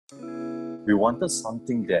We wanted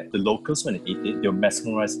something that the locals, when they eat it, they're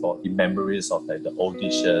mesmerized about the memories of like the old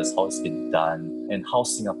dishes, how it's been done, and how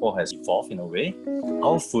Singapore has evolved in a way.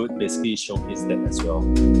 Our food basically showcases that as well.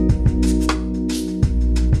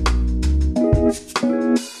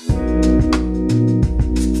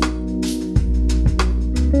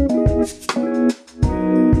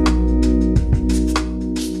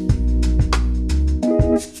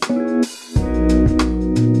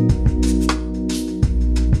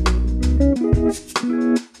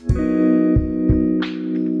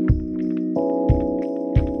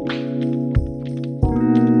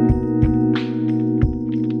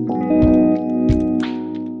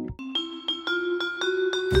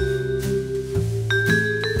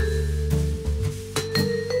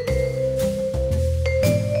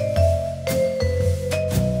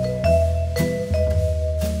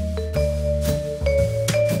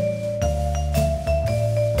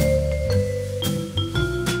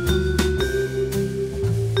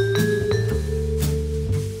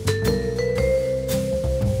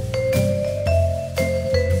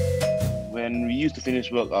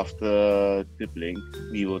 Finish work after tippling,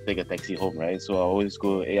 we will take a taxi home, right? So I always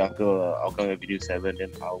go, hey uncle, Hougang Avenue 7,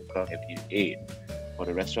 then Hougang Avenue 8. For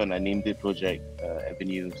the restaurant, I named it Project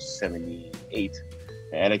Avenue 78.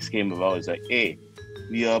 And Alex came about, he's like, hey,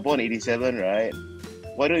 we are born 87, right?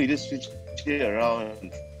 Why don't you just switch it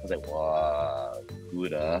around? I was like, wow,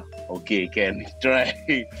 good, okay, can try.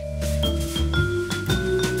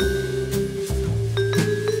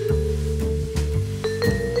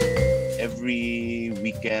 Every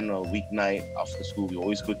weekend or weeknight after school, we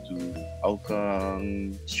always go to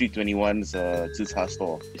Hougang Street 21's Zhicha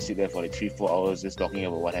store. We sit there for like 3-4 hours just talking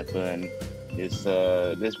about what happened. This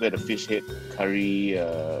where the fish head curry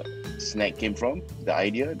snack came from, the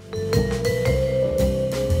idea.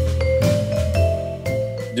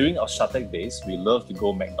 During our Shatec days, we love to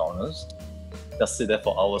go McDonald's. Just sit there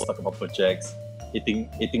for hours, talk about projects, eating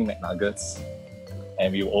McNuggets.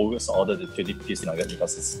 And we always order the 20-piece nugget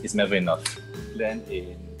because it's never enough. Then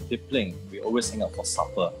in Tippling, we always hang out for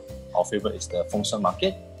supper. Our favorite is the Fengshan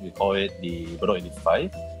Market. We call it the Bedok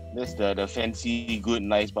 85. That's the fancy, good,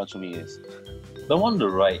 nice bak chor mee is. The one on the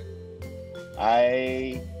right.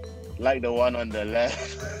 I like the one on the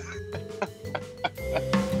left.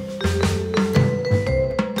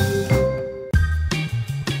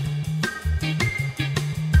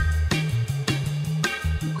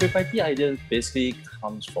 Kueh Pai Tee idea basically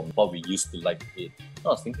comes from what we used to like to eat. I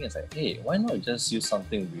was thinking, it's like, hey, why not just use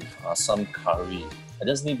something with some curry? I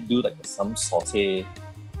just need to do like some sauté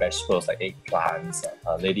vegetables like eggplants,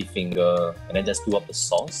 ladyfinger, and then just do up the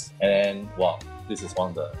sauce. And then, wow, this is one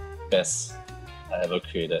of the best I ever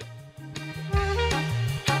created.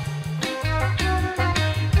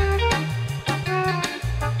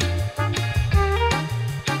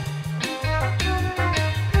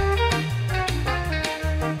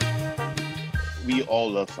 We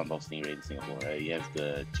all love sambal stingray in Singapore, right? You have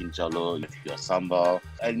the chinchalo, you have your sambal.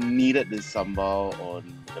 I needed this sambal on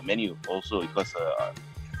the menu also because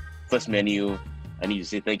first menu, I need to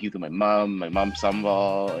say thank you to my mom's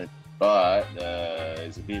sambal, but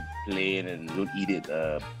it's a bit plain and don't eat it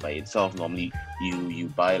by itself. Normally, you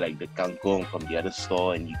buy like the kangkong from the other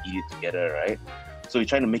store and you eat it together, right? So we're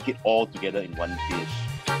trying to make it all together in one dish.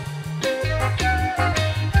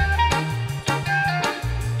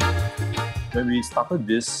 When we started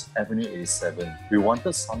this Avenue 87, we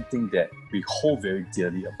wanted something that we hold very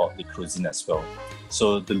dearly about the cuisine as well.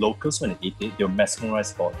 So the locals, when they eat it, they're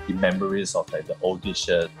mesmerized about the memories of like the old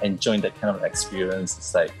dishes, enjoying that kind of experience.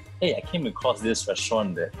 It's like, hey, I came across this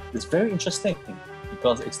restaurant that is very interesting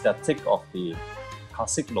because it's their take of the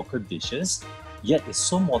classic local dishes, yet it's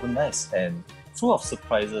so modernized and full of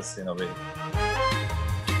surprises in a way.